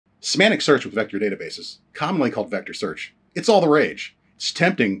Semantic search with vector databases, commonly called vector search, it's all the rage. It's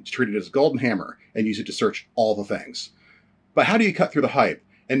tempting to treat it as a golden hammer and use it to search all the things. But how do you cut through the hype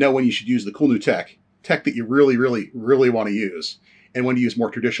and know when you should use the cool new tech that you really want to use, and when to use more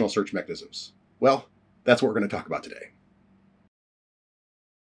traditional search mechanisms? Well, that's what we're going to talk about today.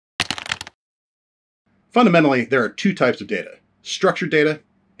 Fundamentally, there are two types of data: structured data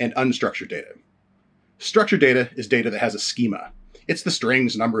and unstructured data. Structured data is data that has a schema. It's the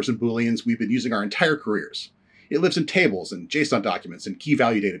strings, numbers, and booleans we've been using our entire careers. It lives in tables and JSON documents and key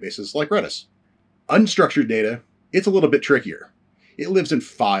value databases like Redis. Unstructured data, it's a little bit trickier. It lives in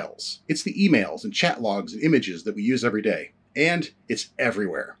files. It's the emails and chat logs and images that we use every day. And it's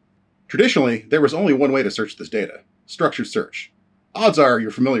everywhere. Traditionally, there was only one way to search this data: structured search. Odds are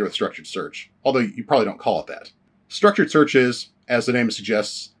you're familiar with structured search, although you probably don't call it that. Structured search is, as the name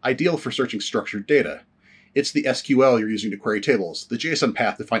suggests, ideal for searching structured data. It's the SQL you're using to query tables, the JSON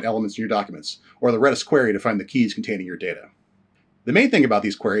path to find elements in your documents, or the Redis query to find the keys containing your data. The main thing about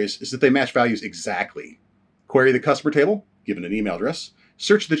these queries is that they match values exactly. Query the customer table, given an email address,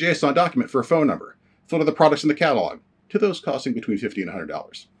 search the JSON document for a phone number, filter the products in the catalog, to those costing between $50 and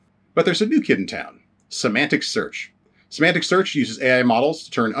 $100. But there's a new kid in town: semantic search. Semantic search uses AI models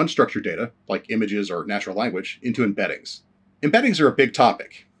to turn unstructured data, like images or natural language, into embeddings. Embeddings are a big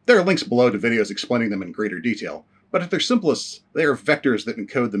topic. There are links below to videos explaining them in greater detail, but at their simplest, they are vectors that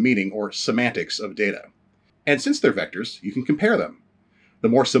encode the meaning or semantics of data. And since they're vectors, you can compare them. The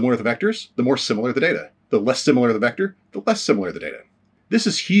more similar the vectors, the more similar the data. The less similar the vector, the less similar the data. This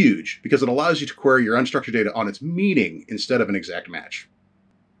is huge because it allows you to query your unstructured data on its meaning instead of an exact match.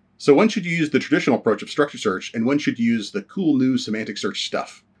 So when should you use the traditional approach of structured search, and when should you use the cool new semantic search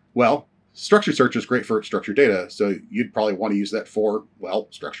stuff? Well, structured search is great for structured data, so you'd probably want to use that for, well,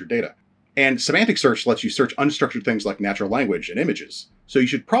 structured data. And semantic search lets you search unstructured things like natural language and images, so you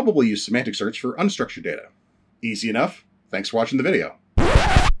should probably use semantic search for unstructured data. Easy enough. Thanks for watching the video.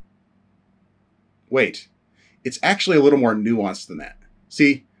 Wait, it's actually a little more nuanced than that.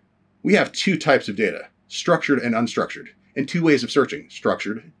 See, we have two types of data: structured and unstructured, and two ways of searching: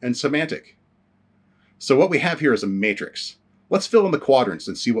 structured and semantic. So what we have here is a matrix. Let's fill in the quadrants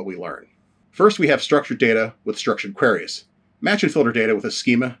and see what we learn. First, we have structured data with structured queries. Match and filter data with a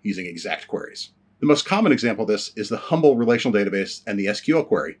schema using exact queries. The most common example of this is the humble relational database and the SQL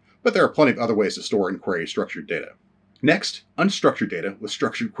query, but there are plenty of other ways to store and query structured data. Next, unstructured data with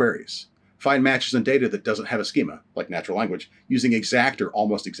structured queries. Find matches in data that doesn't have a schema, like natural language, using exact or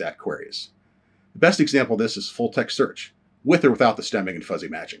almost exact queries. The best example of this is full-text search, with or without the stemming and fuzzy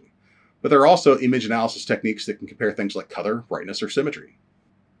matching. But there are also image analysis techniques that can compare things like color, brightness, or symmetry.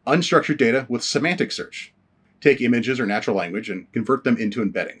 Unstructured data with semantic search. Take images or natural language and convert them into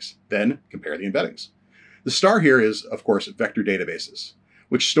embeddings. Then compare the embeddings. The star here is, of course, vector databases,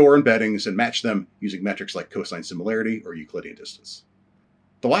 which store embeddings and match them using metrics like cosine similarity or Euclidean distance.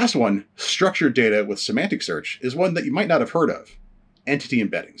 The last one, structured data with semantic search, is one that you might not have heard of: entity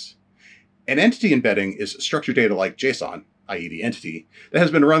embeddings. An entity embedding is structured data like JSON, i.e. the entity, that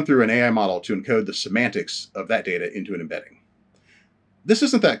has been run through an AI model to encode the semantics of that data into an embedding. This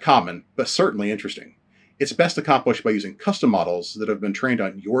isn't that common, but certainly interesting. It's best accomplished by using custom models that have been trained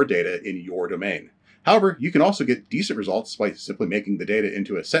on your data in your domain. However, you can also get decent results by simply making the data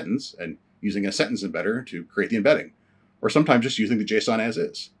into a sentence and using a sentence embedder to create the embedding, or sometimes just using the JSON as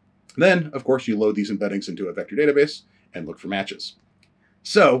is. Then, of course, you load these embeddings into a vector database and look for matches.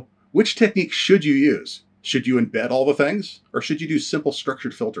 So, which technique should you use? Should you embed all the things, or should you do simple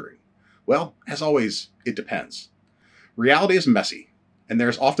structured filtering? Well, as always, it depends. Reality is messy, and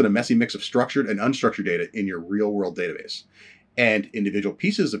there's often a messy mix of structured and unstructured data in your real-world database. And individual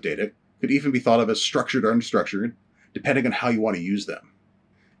pieces of data could even be thought of as structured or unstructured, depending on how you want to use them.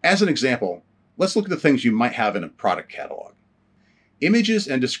 As an example, let's look at the things you might have in a product catalog. Images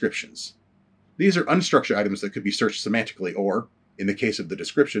and descriptions. These are unstructured items that could be searched semantically or, in the case of the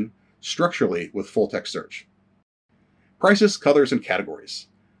description, structurally with full-text search. Prices, colors, and categories.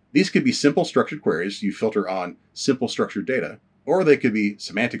 These could be simple structured queries you filter on simple structured data, or they could be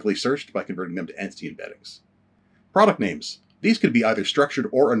semantically searched by converting them to entity embeddings. Product names. These could be either structured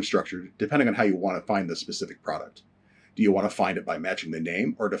or unstructured, depending on how you want to find the specific product. Do you want to find it by matching the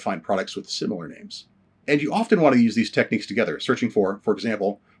name, or to find products with similar names? And you often want to use these techniques together, searching for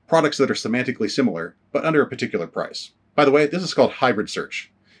example, products that are semantically similar, but under a particular price. By the way, this is called hybrid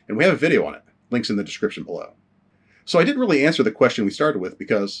search, and we have a video on it. Links in the description below. So I didn't really answer the question we started with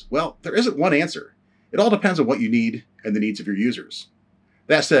because, well, there isn't one answer. It all depends on what you need and the needs of your users.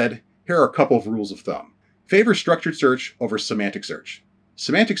 That said, here are a couple of rules of thumb. Favor structured search over semantic search.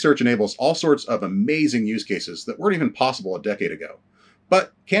 Semantic search enables all sorts of amazing use cases that weren't even possible a decade ago.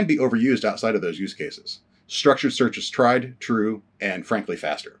 but can be overused outside of those use cases. Structured search is tried, true, and frankly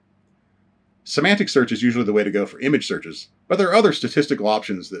faster. Semantic search is usually the way to go for image searches, but there are other statistical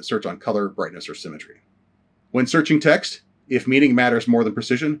options that search on color, brightness, or symmetry. When searching text, if meaning matters more than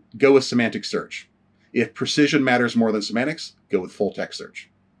precision, go with semantic search. If precision matters more than semantics, go with full text search.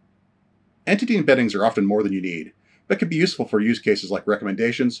 Entity embeddings are often more than you need, but can be useful for use cases like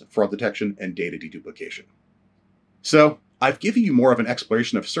recommendations, fraud detection, and data deduplication. So, I've given you more of an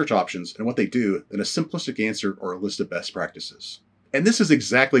exploration of search options and what they do than a simplistic answer or a list of best practices. And this is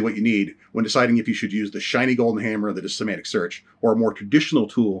exactly what you need when deciding if you should use the shiny golden hammer that is semantic search or a more traditional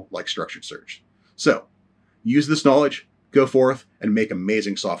tool like structured search. So, use this knowledge, go forth, and make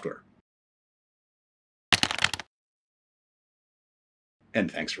amazing software.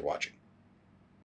 And thanks for watching.